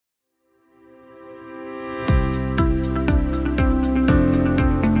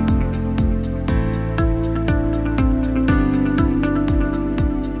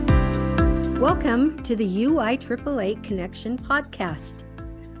to the UIAAA Connection podcast.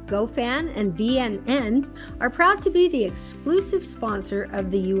 GoFan and VNN are proud to be the exclusive sponsor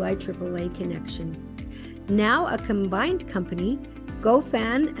of the UIAAA Connection. Now a combined company,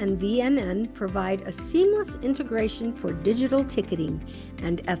 GoFan and VNN provide a seamless integration for digital ticketing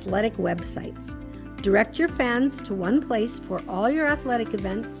and athletic websites. Direct your fans to one place for all your athletic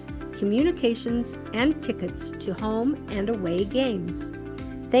events, communications, and tickets to home and away games.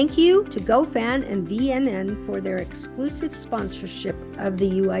 Thank you to GoFan and VNN for their exclusive sponsorship of the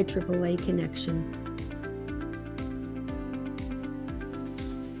UIAAA Connection.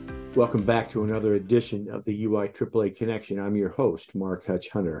 Welcome back to another edition of the UIAAA Connection. I'm your host, Mark Hutch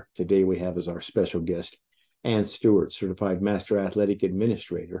Hunter. Today we have as our special guest, Ann Stewart, Certified Master Athletic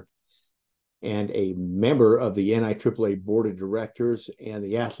Administrator, and a member of the NIAAA Board of Directors and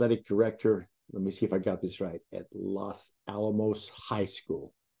the Athletic Director, let me see if I got this right, at Los Alamos High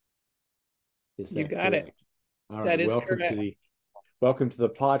School. You got correct? it. All right. That is correct. Welcome to the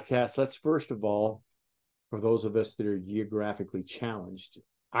podcast. Let's first of all, for those of us that are geographically challenged,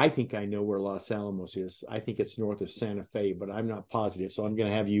 I think I know where Los Alamos is. I think it's north of Santa Fe, but I'm not positive. So I'm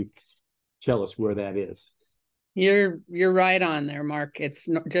going to have you tell us where that is. You're right on there, Mark. It's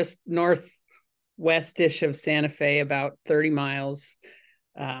just northwestish of Santa Fe, about 30 miles.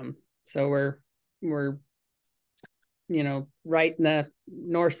 So we're right in the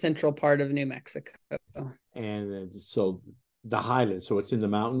north central part of New Mexico. And so the highlands, so it's in the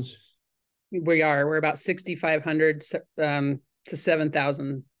mountains? We're about 6,500 to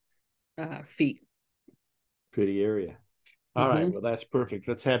 7,000 feet. Pretty area. All right, well, that's perfect.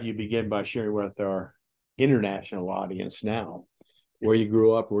 Let's have you begin by sharing with our international audience now where you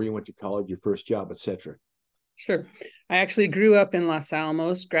grew up, where you went to college, your first job, etc. Sure. I actually grew up in Los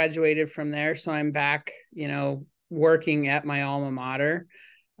Alamos, graduated from there, so I'm back, working at my alma mater.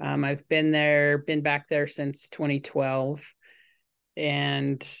 I've been back there since 2012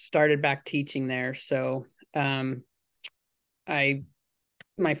 and started back teaching there. So my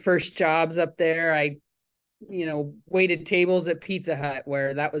first jobs up there, I waited tables at Pizza Hut,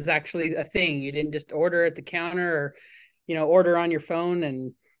 where that was actually a thing. You didn't just order at the counter or, order on your phone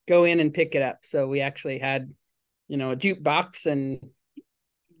and go in and pick it up. So we actually had, a jukebox and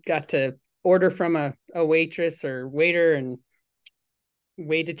got to order from a waitress or waiter and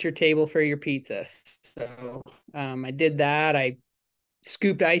wait at your table for your pizza. So I did that. I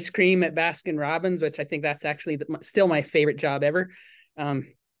scooped ice cream at Baskin Robbins, which I think that's actually still my favorite job ever.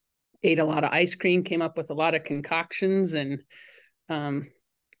 Ate a lot of ice cream, came up with a lot of concoctions, and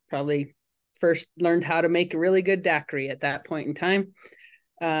probably first learned how to make a really good daiquiri at that point in time.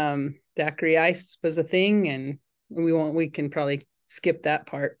 Daiquiri ice was a thing, and we can probably skip that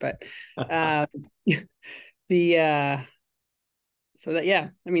part, but that's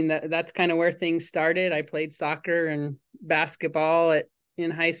kind of where things started. I played soccer and basketball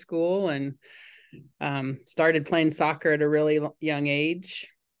in high school, and started playing soccer at a really young age.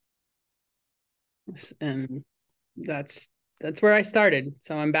 And that's where I started.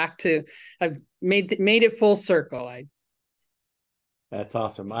 So I'm back to, I've made it full circle. That's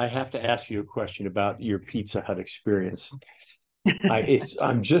awesome. I have to ask you a question about your Pizza Hut experience.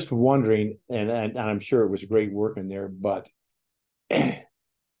 I'm just wondering, and I'm sure it was great working there, but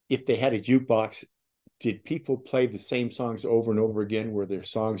if they had a jukebox, did people play the same songs over and over again? Were there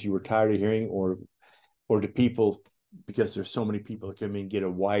songs you were tired of hearing, or do people, because there's so many people that come in, get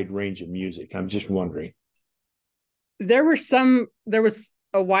a wide range of music? I'm just wondering. There was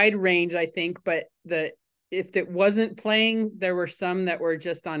a wide range, I think, but if it wasn't playing, there were some that were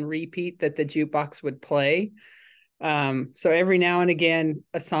just on repeat that the jukebox would play. So every now and again,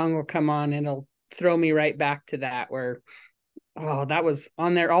 a song will come on and it'll throw me right back to that, where, oh, that was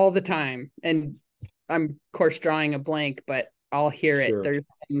on there all the time. And I'm, of course, drawing a blank, but I'll hear it. There's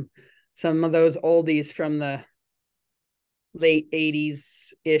some of those oldies from the late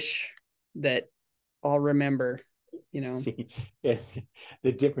 80s-ish that I'll remember. See,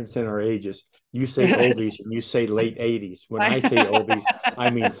 the difference in our ages. You say oldies and you say late 80s. When I say oldies, I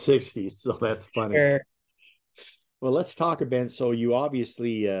mean 60s. So that's funny. Sure. Well, let's talk about, so you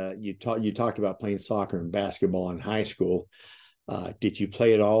obviously, you talked about playing soccer and basketball in high school. Did you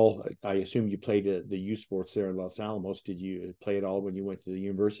play it all? I assume you played the U Sports there in Los Alamos. Did you play it all when you went to the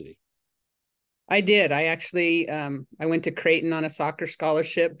university? I did. I actually, I went to Creighton on a soccer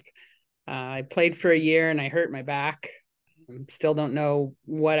scholarship. I played for a year and I hurt my back. Still don't know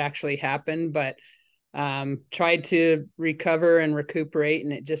what actually happened, but tried to recover and recuperate,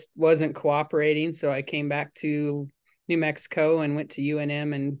 and it just wasn't cooperating. So I came back to New Mexico and went to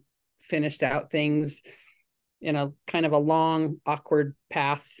UNM and finished out things in a kind of a long, awkward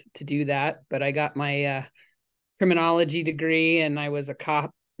path to do that. But I got my criminology degree, and I was a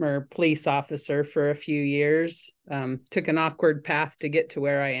cop or police officer for a few years. Took an awkward path to get to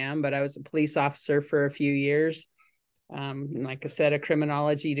where I am, but I was a police officer for a few years. Like I said, a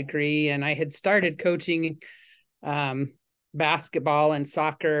criminology degree, and I had started coaching basketball and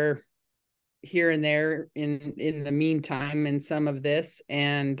soccer here and there in the meantime in some of this,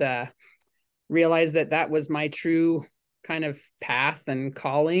 and realized that that was my true kind of path and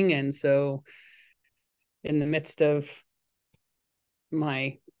calling. And so in the midst of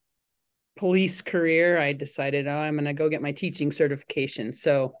my police career, I decided, oh, I'm going to go get my teaching certification.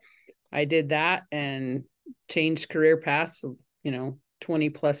 So I did that and changed career paths, 20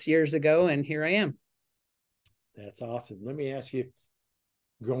 plus years ago. And here I am. That's awesome. Let me ask you,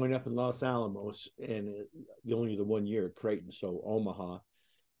 growing up in Los Alamos and only the 1 year at Creighton, so Omaha,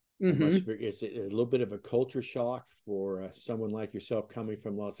 it's a little bit of a culture shock for someone like yourself coming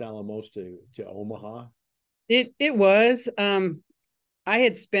from Los Alamos to Omaha. It was. I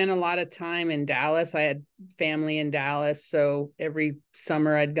had spent a lot of time in Dallas. I had family in Dallas, so every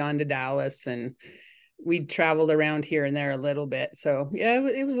summer I'd gone to Dallas, and we traveled around here and there a little bit. So yeah,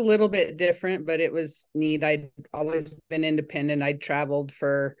 it was a little bit different, but it was neat. I'd always been independent. I'd traveled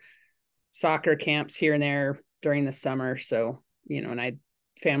for soccer camps here and there during the summer. So, and I'd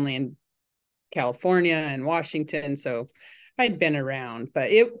family in California and Washington. So I'd been around, but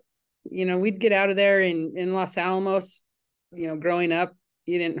we'd get out of there in Los Alamos. Growing up,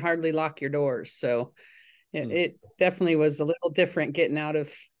 you didn't hardly lock your doors. So it definitely was a little different getting out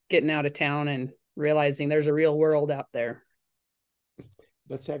of town and realizing there's a real world out there.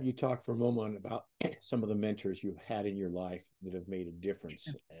 Let's have you talk for a moment about some of the mentors you've had in your life that have made a difference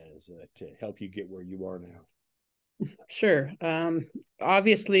to help you get where you are now. Sure.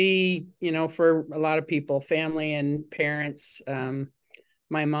 Obviously, for a lot of people, family and parents,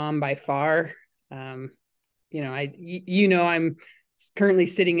 my mom by far. I'm currently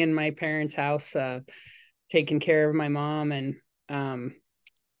sitting in my parents' house, taking care of my mom, and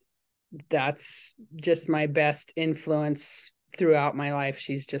that's just my best influence throughout my life.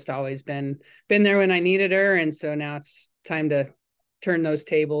 She's just always been there when I needed her, and so now it's time to turn those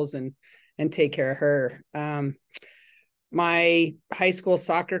tables and take care of her. My high school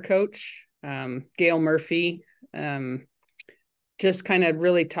soccer coach, Gail Murphy, just kind of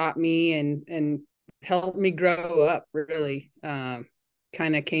really taught me and helped me grow up, really.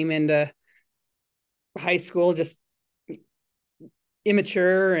 Kind of came into high school just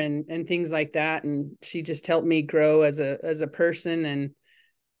immature and things like that, and she just helped me grow as a person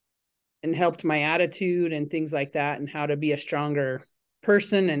and helped my attitude and things like that, and how to be a stronger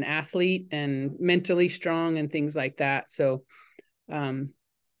person and athlete and mentally strong and things like that. So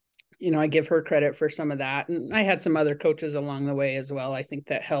I give her credit for some of that, and I had some other coaches along the way as well, I think,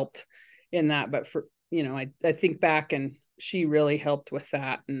 that helped in that. But for I think back, and she really helped with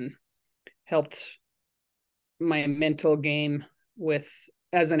that and helped my mental game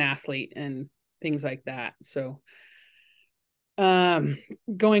as an athlete and things like that. So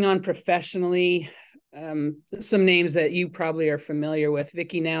going on professionally, some names that you probably are familiar with: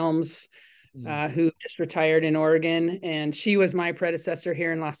 Vicki Nelms, who just retired in Oregon, and she was my predecessor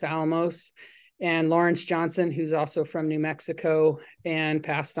here in Los Alamos, and Lawrence Johnson, who's also from New Mexico and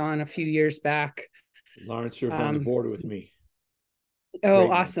passed on a few years back. Lawrence served on the board with me. Oh,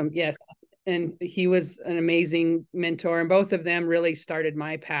 great, awesome. Man. Yes. And he was an amazing mentor, and both of them really started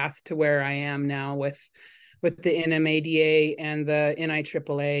my path to where I am now with the NMADA and the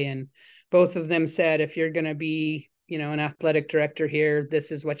NIAAA. And both of them said, if you're going to be, an athletic director here,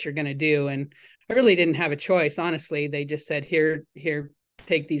 this is what you're going to do. And I really didn't have a choice, honestly. They just said, here,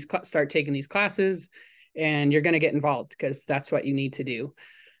 start taking these classes, and you're going to get involved because that's what you need to do.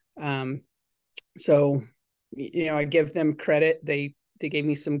 So, I give them credit. They gave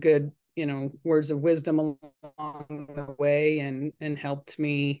me some good, words of wisdom along the way and helped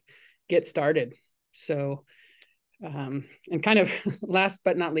me get started. So, and kind of last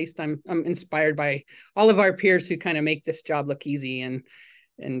but not least, I'm inspired by all of our peers who kind of make this job look easy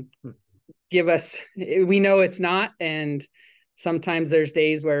and give us, we know it's not. And sometimes there's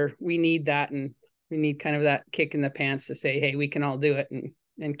days where we need that, and we need kind of that kick in the pants to say, hey, we can all do it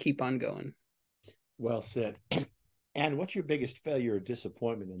and keep on going. Well said. And what's your biggest failure or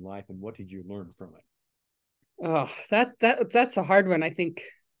disappointment in life, and what did you learn from it? Oh, that's a hard one. I think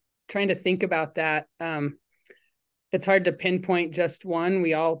trying to think about that. It's hard to pinpoint just one.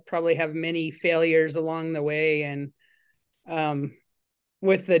 We all probably have many failures along the way. And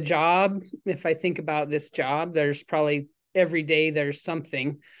with the job, if I think about this job, there's probably every day there's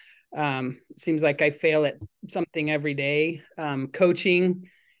something. It seems like I fail at something every day. Coaching,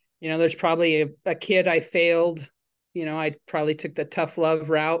 there's probably a kid I failed. I probably took the tough love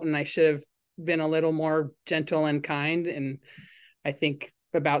route, and I should have been a little more gentle and kind. And I think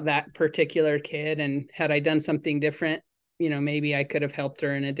about that particular kid, and had I done something different, maybe I could have helped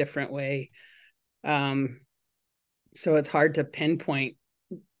her in a different way. So it's hard to pinpoint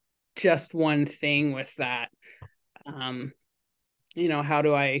just one thing with that. How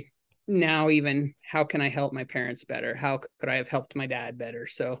do I now, even how can I help my parents better? How could I have helped my dad better?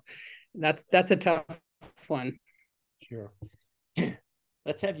 So that's a tough one. Sure.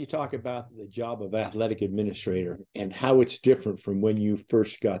 Let's have you talk about the job of athletic administrator and how it's different from when you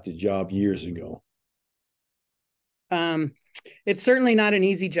first got the job years ago. It's certainly not an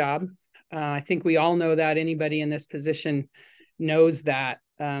easy job. I think we all know that. Anybody in this position knows that.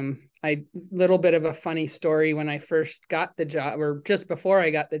 Little bit of a funny story when I first got the job, or just before I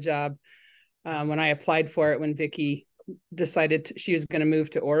got the job, when I applied for it, when Vicki decided she was going to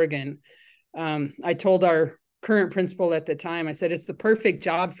move to Oregon. I told our current principal at the time, I said, it's the perfect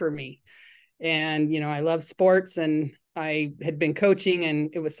job for me. And, I love sports, and I had been coaching, and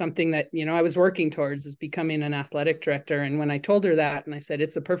it was something that, I was working towards, is becoming an athletic director. And when I told her that, and I said,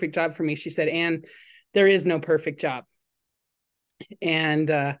 it's the perfect job for me, she said, Ann, there is no perfect job. And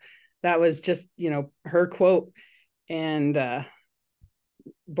that was just, her quote. And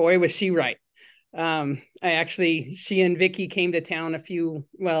boy, was she right. She and Vicki came to town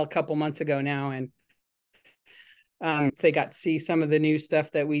a couple months ago now, and they got to see some of the new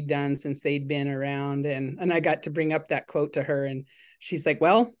stuff that we'd done since they'd been around. And I got to bring up that quote to her, and she's like,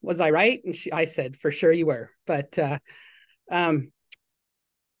 well, was I right? And I said, for sure you were. But I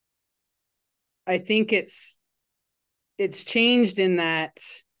think it's changed in that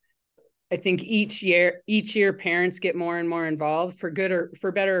I think each year parents get more and more involved, for good or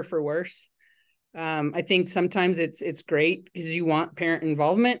for better or for worse. I think sometimes it's great because you want parent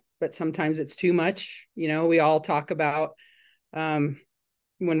involvement, but sometimes it's too much. We all talk about when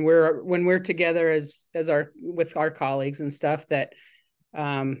we're together with our colleagues and stuff, that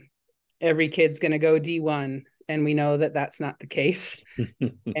every kid's going to go D1, and we know that that's not the case.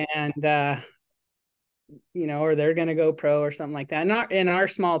 And or they're going to go pro or something like that. In our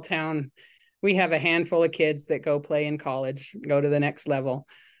small town, we have a handful of kids that go play in college, go to the next level.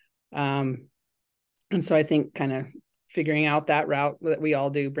 And so I think kind of figuring out that route that we all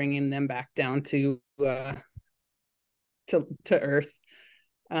do, bringing them back down to earth.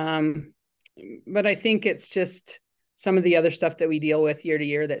 But I think it's just some of the other stuff that we deal with year to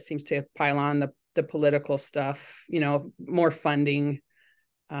year that seems to pile on, the political stuff, more funding.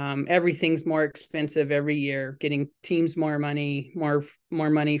 Everything's more expensive every year, getting teams more money, more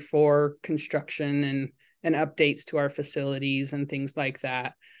money for construction and updates to our facilities and things like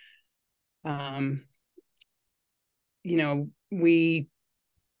that. We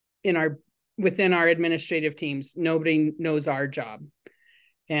within our administrative teams, nobody knows our job,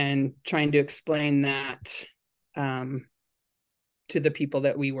 and trying to explain that to the people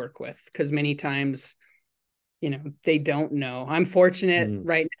that we work with, because many times they don't know. I'm fortunate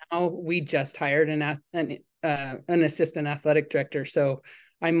right now. We just hired an assistant athletic director, so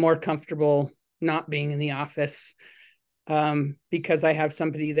I'm more comfortable not being in the office because I have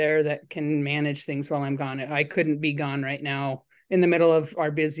somebody there that can manage things while I'm gone. I couldn't be gone right now in the middle of our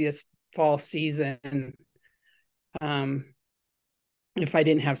busiest fall season if I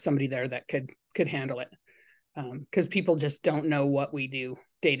didn't have somebody there that could handle it, because people just don't know what we do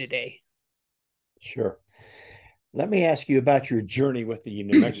day to day. Sure. Let me ask you about your journey with the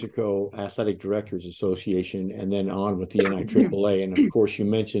New Mexico Athletic Directors Association, and then on with the NIAAA. And of course, you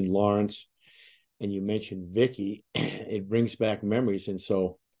mentioned Lawrence and you mentioned Vicki. It brings back memories. And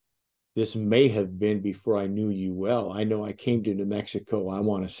so this may have been before I knew you well. I know I came to New Mexico, I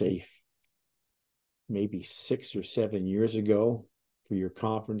want to say maybe 6 or 7 years ago for your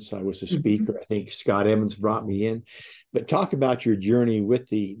conference. I was a speaker. I think Scott Emmons brought me in. But talk about your journey with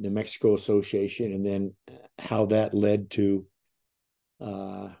the New Mexico Association, and then how that led to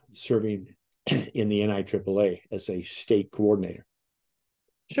serving in the NIAAA as a state coordinator.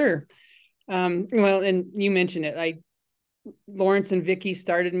 Sure. Well, and you mentioned it. Lawrence and Vicki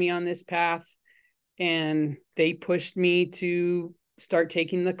started me on this path, and they pushed me to start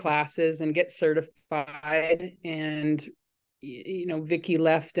taking the classes and get certified. And Vicki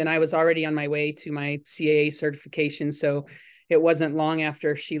left, and I was already on my way to my CAA certification. So it wasn't long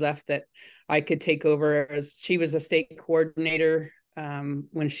after she left that I could take over, as she was a state coordinator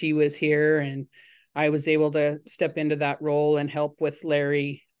when she was here. And I was able to step into that role and help with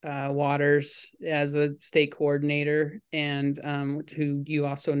Larry Waters as a state coordinator, and who you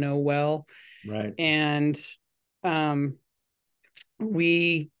also know well. Right. And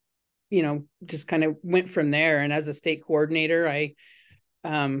we, just kind of went from there. And as a state coordinator, I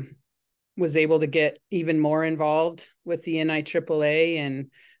was able to get even more involved with the NIAAA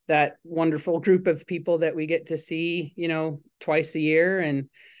and that wonderful group of people that we get to see, twice a year. And,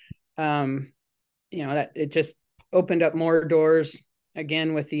 that it just opened up more doors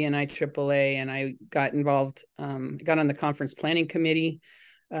again with the NIAAA. And I got involved, got on the conference planning committee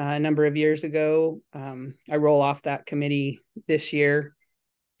a number of years ago. I roll off that committee this year.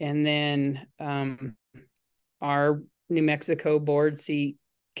 And then our New Mexico board seat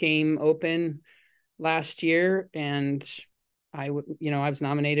came open last year, and I was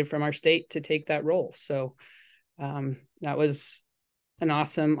nominated from our state to take that role. So that was an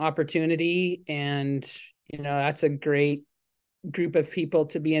awesome opportunity, and that's a great group of people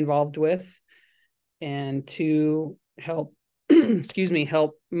to be involved with and to help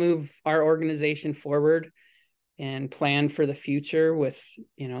help move our organization forward and plan for the future with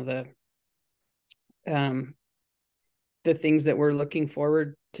the things that we're looking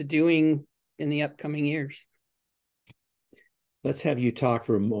forward to doing in the upcoming years. Let's have you talk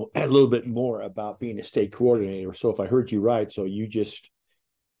for a little bit more about being a state coordinator. So if I heard you right, so you just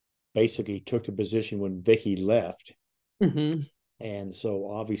basically took the position when Vicki left. Mm-hmm. And so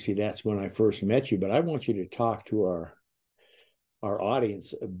obviously that's when I first met you, but I want you to talk to our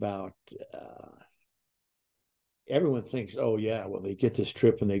audience about everyone thinks, oh yeah, well, they get this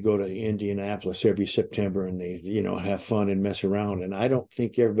trip and they go to Indianapolis every September and they, have fun and mess around. And I don't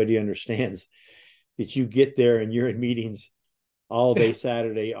think everybody understands that you get there and you're in meetings all day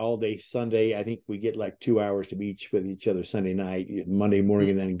Saturday, all day Sunday. I think we get like 2 hours to be with each other Sunday night, Monday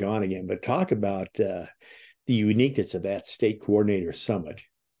morning, and then gone again. But talk about the uniqueness of that state coordinator summit.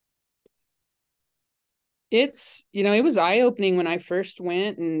 It's, it was eye-opening when I first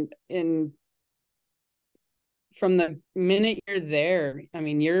went, and from the minute you're there, I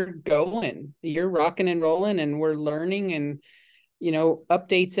mean, you're rocking and rolling, and we're learning and,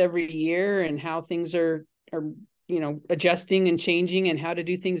 updates every year and how things are, adjusting and changing and how to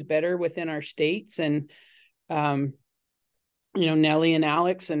do things better within our states. And, Nellie and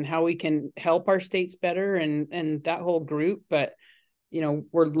Alex and how we can help our states better and that whole group. But,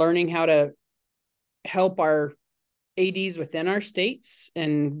 we're learning how to help our ADs within our states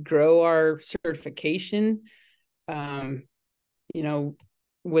and grow our certification.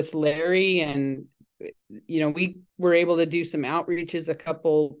 With Larry, and we were able to do some outreaches a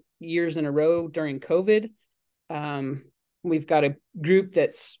couple years in a row during COVID. We've got a group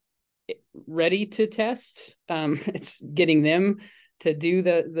that's ready to test. It's getting them to do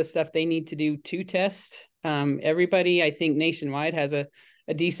the stuff they need to do to test. Everybody, I think, nationwide has a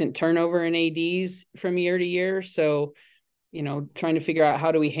decent turnover in ADs from year to year. So trying to figure out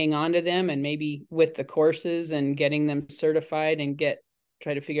how do we hang on to them, and maybe with the courses and getting them certified, and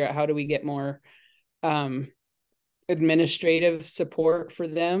try to figure out how do we get more administrative support for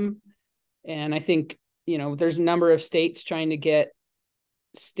them. And I think, there's a number of states trying to get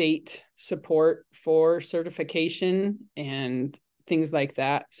state support for certification and things like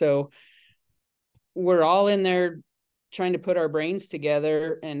that. So we're all in there trying to put our brains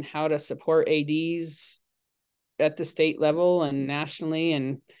together and how to support ADs at the state level and nationally.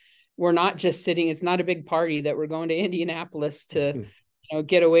 And we're not just sitting, it's not a big party that we're going to Indianapolis to,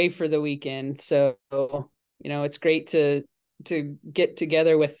 get away for the weekend. So, it's great to get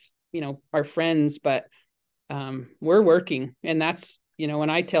together with, our friends, but we're working. And that's, when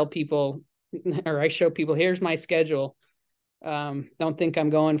I tell people, or I show people, here's my schedule. Don't think I'm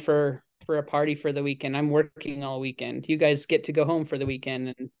going for a party for the weekend. I'm working all weekend. You guys get to go home for the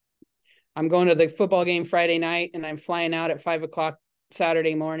weekend. And I'm going to the football game Friday night, and I'm flying out at 5:00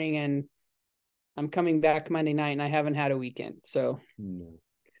 Saturday morning, and I'm coming back Monday night, and I haven't had a weekend. So,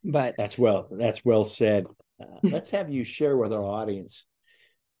 but that's well said. Let's have you share with our audience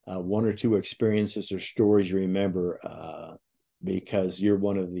one or two experiences or stories you remember, because you're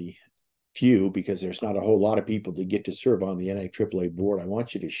one of the few, because there's not a whole lot of people that get to serve on the NIAAA board. I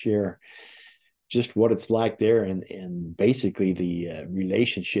want you to share just what it's like there, and basically the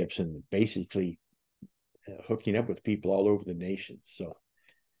relationships, and basically hooking up with people all over the nation. So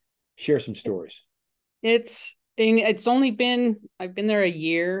share some stories. It's only been, I've been there a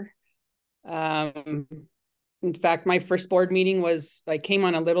year. In fact, my first board meeting I came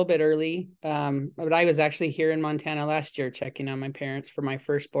on a little bit early, but I was actually here in Montana last year checking on my parents for my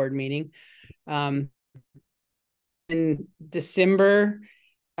first board meeting. In December,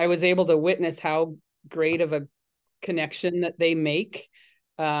 I was able to witness how great of a connection that they make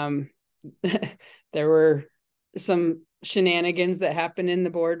there were some shenanigans that happened in the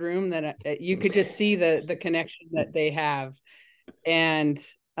boardroom that you could just see the connection that they have, and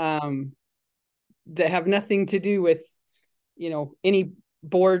that have nothing to do with, any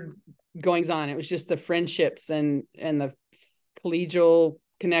board goings on. It was just the friendships and the collegial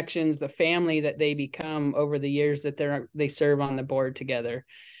connections, the family that they become over the years that they serve on the board together.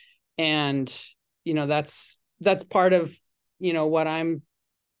 And, that's part of, what I'm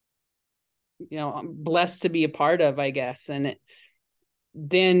blessed to be a part of, I guess. And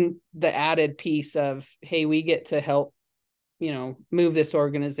then the added piece of, hey, we get to help, move this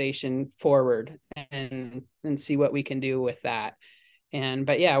organization forward and see what we can do with that.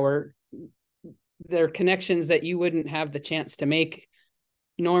 But yeah, there are connections that you wouldn't have the chance to make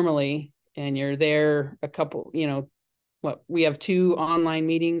normally. And you're there a couple, we have 2 online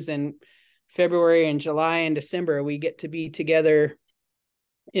meetings in February and July and December. We get to be together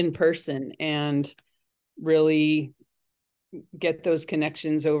in person and really get those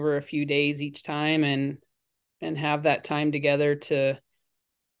connections over a few days each time, and have that time together to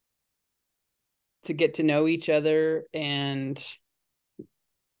get to know each other and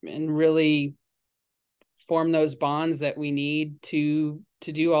really form those bonds that we need to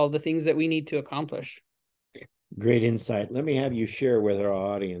do all the things that we need to accomplish. Great insight. Let me have you share with our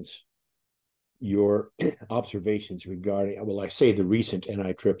audience your observations regarding, well, I say the recent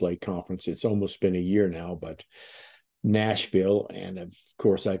NIAAA conference. It's almost been a year now, but Nashville, and of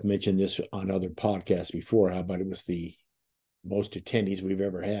course, I've mentioned this on other podcasts before, how about it was the most attendees we've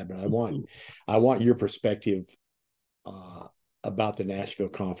ever had. But I want your perspective about the Nashville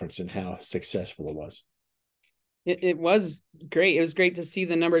conference and how successful it was. It was great. It was great to see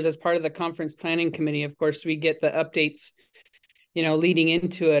the numbers as part of the conference planning committee. Of course, we get the updates, leading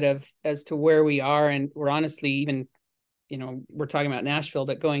into it as to where we are. And we're honestly even, we're talking about Nashville,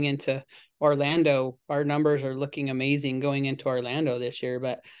 but going into Orlando, our numbers are looking amazing going into Orlando this year.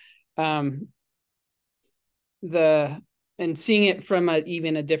 But and seeing it from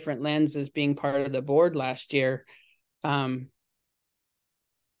even a different lens as being part of the board last year,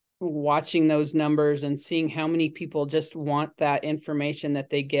 watching those numbers and seeing how many people just want that information that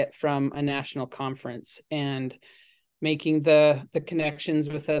they get from a national conference, and making the connections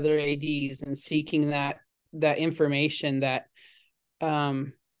with other ADs and seeking that information, that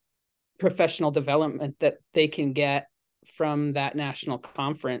professional development that they can get from that national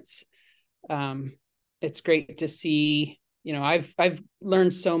conference. It's great to see, I've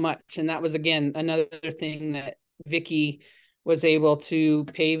learned so much. And that was, again, another thing that Vicki was able to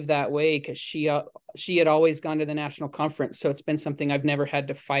pave that way, because she had always gone to the national conference. So it's been something I've never had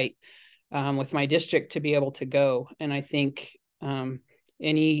to fight with my district to be able to go. And I think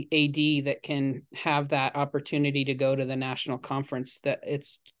any AD that can have that opportunity to go to the national conference, that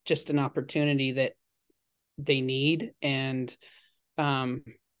it's just an opportunity that they need. And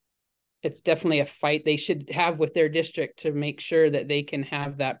it's definitely a fight they should have with their district to make sure that they can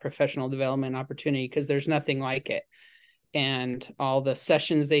have that professional development opportunity, because there's nothing like it. And all the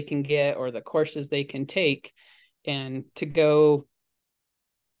sessions they can get or the courses they can take, and to go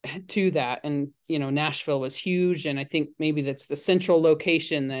to that. And, Nashville was huge. And I think maybe that's the central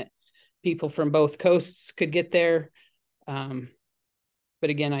location that people from both coasts could get there. But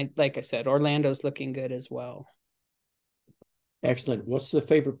again, like I said, Orlando's looking good as well. Excellent. What's the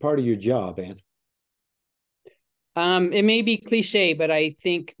favorite part of your job, Ann? It may be cliche, but I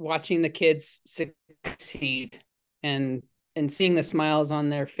think watching the kids succeed and seeing the smiles on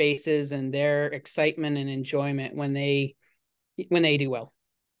their faces and their excitement and enjoyment when they do well,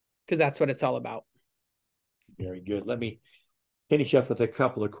 because that's what it's all about. Very good. Let me finish up with a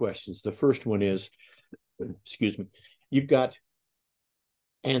couple of questions. The first one is, excuse me, you've got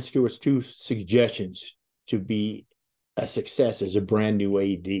Ann Stewart's 2 suggestions to be a success as a brand new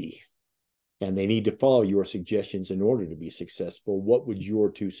AD, and they need to follow your suggestions in order to be successful. What would your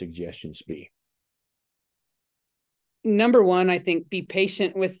 2 suggestions be? Number one, I think be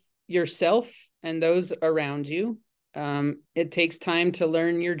patient with yourself and those around you. It takes time to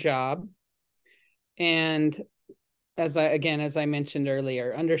learn your job. And as I mentioned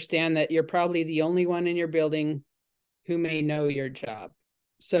earlier, understand that you're probably the only one in your building who may know your job.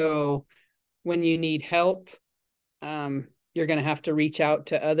 So when you need help, you're going to have to reach out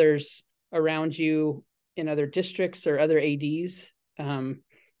to others around you in other districts or other ADs.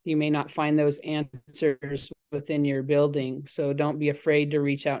 You may not find those answers within your building. So don't be afraid to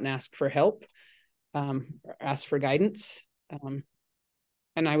reach out and ask for help, or ask for guidance.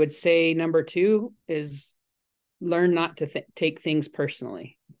 And I would say number 2 is learn not to take things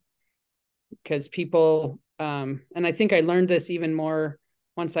personally, because people, and I think I learned this even more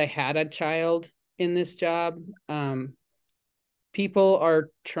once I had a child in this job. People are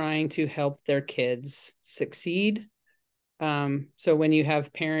trying to help their kids succeed. So when you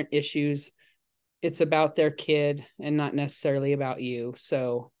have parent issues, it's about their kid and not necessarily about you.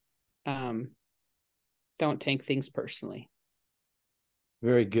 So don't take things personally.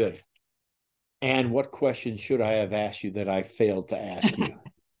 Very good. And what question should I have asked you that I failed to ask you?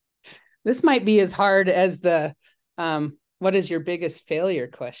 This might be as hard as the what is your biggest failure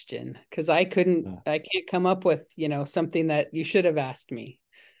question? Because I can't come up with, something that you should have asked me.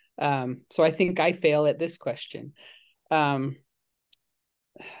 So I think I fail at this question. I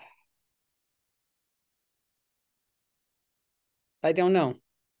don't know.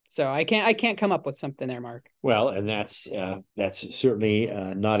 So I can't come up with something there, Mark. Well, and that's certainly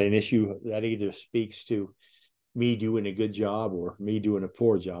not an issue. That either speaks to me doing a good job or me doing a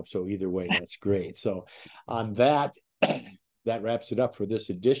poor job. So either way, that's great. So on that, that wraps it up for this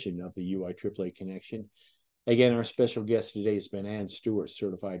edition of the UIAAA Connection. Again, our special guest today has been Ann Stewart,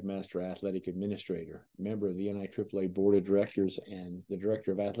 Certified Master Athletic Administrator, member of the UIAAA Board of Directors, and the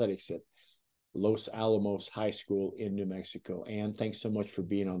Director of Athletics at Los Alamos High School in New Mexico. Ann, thanks so much for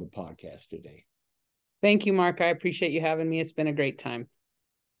being on the podcast today. Thank you, Mark. I appreciate you having me. It's been a great time.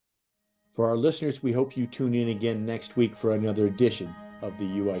 For our listeners, we hope you tune in again next week for another edition of the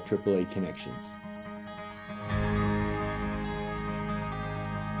UIAAA Connection.